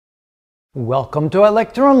Welcome to our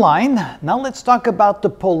lecture online. Now let's talk about the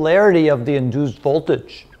polarity of the induced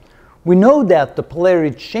voltage. We know that the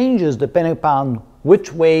polarity changes depending upon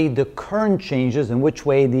which way the current changes and which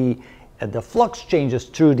way the flux changes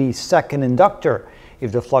through the second inductor.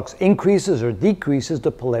 If the flux increases or decreases, the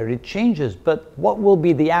polarity changes. But what will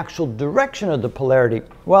be the actual direction of the polarity?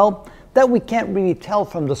 Well, that we can't really tell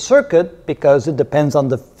from the circuit because it depends on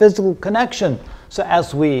the physical connection. So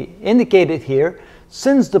as we indicated here,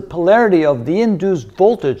 since the polarity of the induced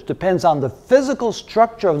voltage depends on the physical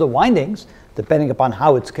structure of the windings, depending upon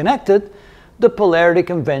how it's connected, the polarity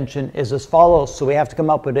convention is as follows. So we have to come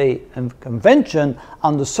up with a convention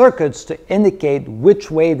on the circuits to indicate which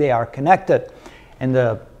way they are connected. And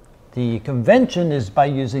the convention is by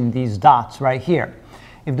using these dots right here.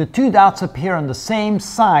 If the two dots appear on the same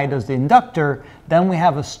side as the inductor, then we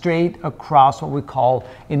have a straight across what we call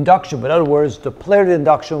induction. But in other words, the polarity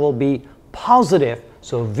induction will be positive.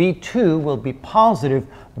 So V2 will be positive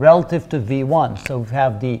relative to V1. So we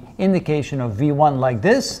have the indication of V1 like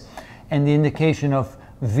this and the indication of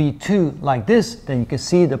V2 like this. Then you can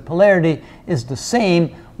see the polarity is the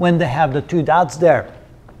same when they have the two dots there.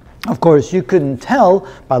 Of course, you couldn't tell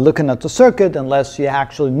by looking at the circuit unless you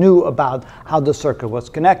actually knew about how the circuit was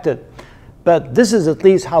connected. But this is at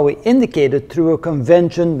least how we indicate it through a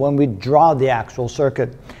convention when we draw the actual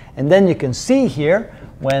circuit. And then you can see here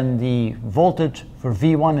when the voltage for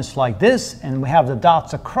V1 is like this and we have the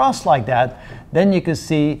dots across like that, then you can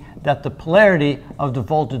see that the polarity of the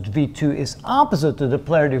voltage V2 is opposite to the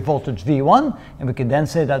polarity of voltage V1, and we can then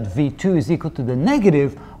say that V2 is equal to the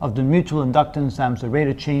negative of the mutual inductance times the rate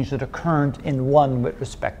of change of the current in 1 with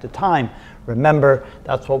respect to time. Remember,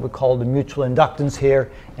 that's what we call the mutual inductance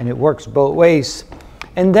here, and it works both ways.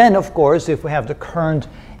 And then, of course, if we have the current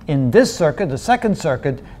in this circuit, the second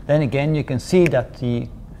circuit, then again you can see that the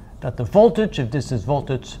voltage, if this is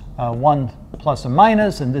voltage 1 plus or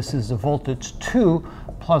minus, and this is the voltage 2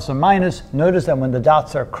 plus or minus, notice that when the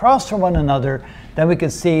dots are across from one another, then we can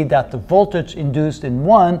see that the voltage induced in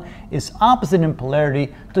 1 is opposite in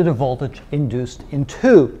polarity to the voltage induced in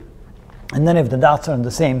 2. And then if the dots are on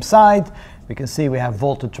the same side, we can see we have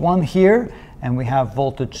voltage 1 here, and we have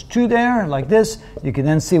voltage 2 there, like this. You can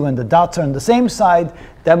then see when the dots are on the same side,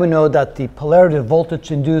 then we know that the polarity of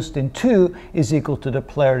voltage induced in 2 is equal to the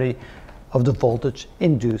polarity of the voltage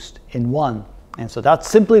induced in 1. And so that's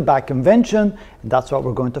simply by convention, and that's what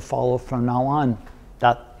we're going to follow from now on.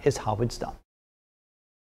 That is how it's done.